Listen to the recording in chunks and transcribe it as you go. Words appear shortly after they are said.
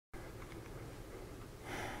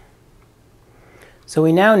So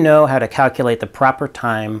we now know how to calculate the proper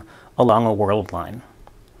time along a world line.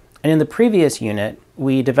 And in the previous unit,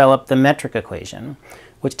 we developed the metric equation,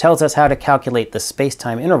 which tells us how to calculate the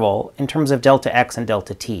space-time interval in terms of delta x and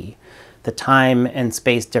delta t, the time and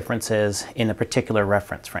space differences in a particular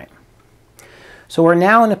reference frame. So we're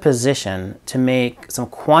now in a position to make some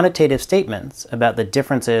quantitative statements about the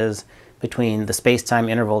differences between the space-time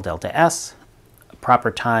interval delta s,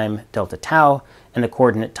 proper time delta tau, and the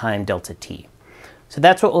coordinate time delta t. So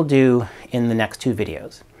that's what we'll do in the next two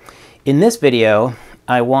videos. In this video,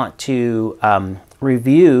 I want to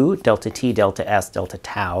review delta t, delta s, delta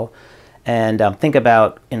tau, and think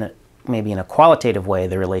about, maybe in a qualitative way,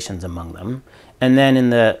 the relations among them. And then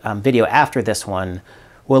in the video after this one,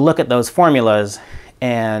 we'll look at those formulas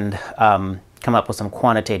and come up with some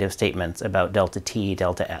quantitative statements about delta t,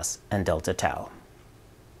 delta s, and delta tau.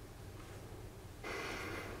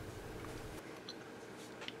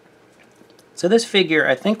 So this figure,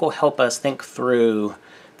 I think, will help us think through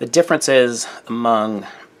the differences among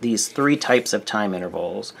these three types of time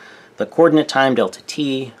intervals: the coordinate time delta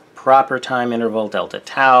t, proper time interval delta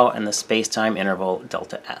tau, and the space-time interval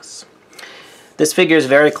delta s. This figure is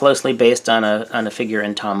very closely based on a figure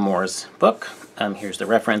in Tom Moore's book. Here's the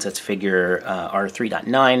reference. It's figure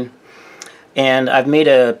R3.9. And I've made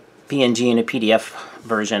a PNG and a PDF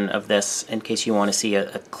version of this in case you want to see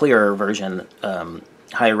a clearer version,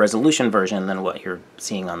 higher resolution version than what you're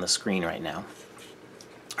seeing on the screen right now.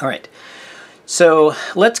 All right, so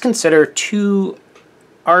let's consider two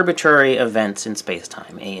arbitrary events in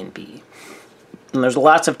space-time, A and B. And there's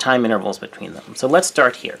lots of time intervals between them. So let's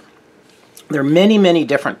start here. There are many, many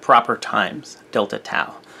different proper times, delta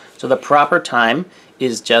tau. So the proper time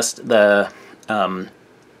is just the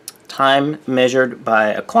time measured by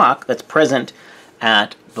a clock that's present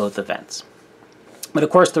at both events. But of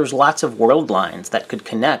course, there's lots of world lines that could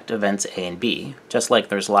connect events A and B, just like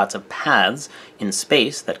there's lots of paths in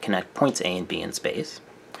space that connect points A and B in space.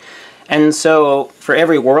 And so for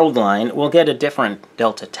every world line, we'll get a different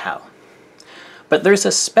delta tau. But there's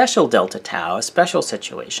a special delta tau, a special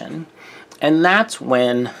situation, and that's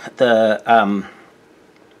when the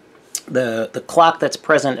clock that's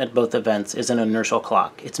present at both events is an inertial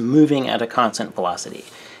clock. It's moving at a constant velocity.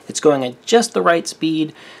 It's going at just the right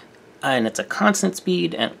speed, and it's a constant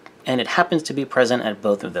speed, and it happens to be present at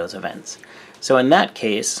both of those events. So in that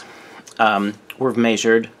case, we've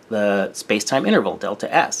measured the space-time interval,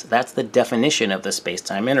 delta s. That's the definition of the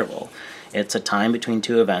space-time interval. It's a time between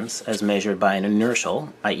two events as measured by an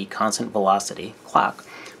inertial, i.e. constant velocity, clock,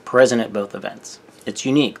 present at both events. It's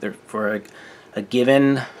unique. For a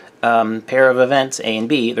given pair of events, A and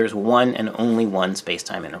B, there's one and only one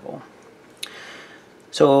space-time interval.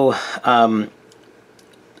 So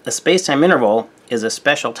a space-time interval is a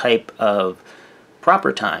special type of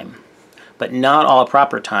proper time, but not all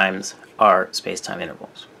proper times are space-time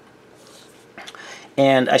intervals.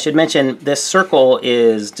 And I should mention this circle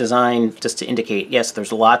is designed just to indicate, yes,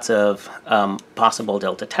 there's lots of possible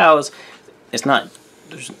delta taus. There's not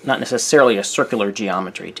necessarily a circular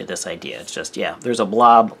geometry to this idea. It's just, yeah, there's a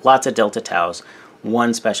blob, lots of delta taus,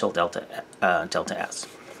 one special delta s.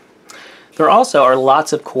 There also are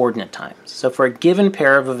lots of coordinate times. So for a given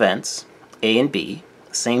pair of events, A and B,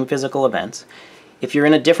 same physical events, if you're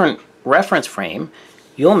in a different reference frame,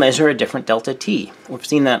 you'll measure a different delta t. We've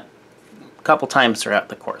seen that a couple times throughout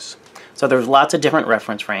the course. So there's lots of different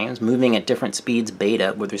reference frames moving at different speeds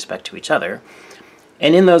beta with respect to each other.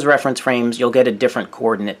 And in those reference frames, you'll get a different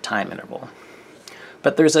coordinate time interval.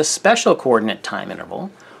 But there's a special coordinate time interval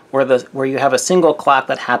where you have a single clock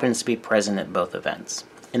that happens to be present at both events.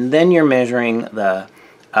 And then you're measuring the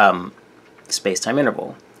space-time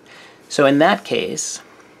interval. So in that case,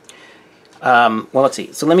 well, let's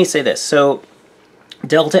see. So let me say this. So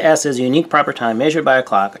delta s is a unique proper time measured by a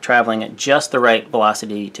clock traveling at just the right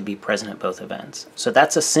velocity to be present at both events. So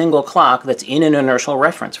that's a single clock that's in an inertial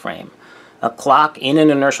reference frame. A clock in an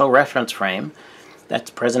inertial reference frame that's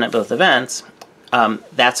present at both events,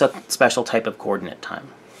 that's a special type of coordinate time.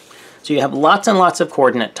 So you have lots and lots of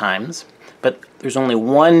coordinate times, but there's only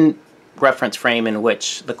one reference frame in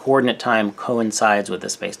which the coordinate time coincides with the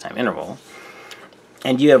space-time interval.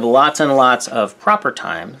 And you have lots and lots of proper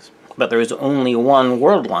times, but there is only one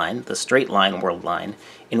world line, the straight line world line,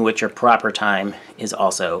 in which your proper time is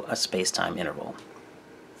also a space-time interval.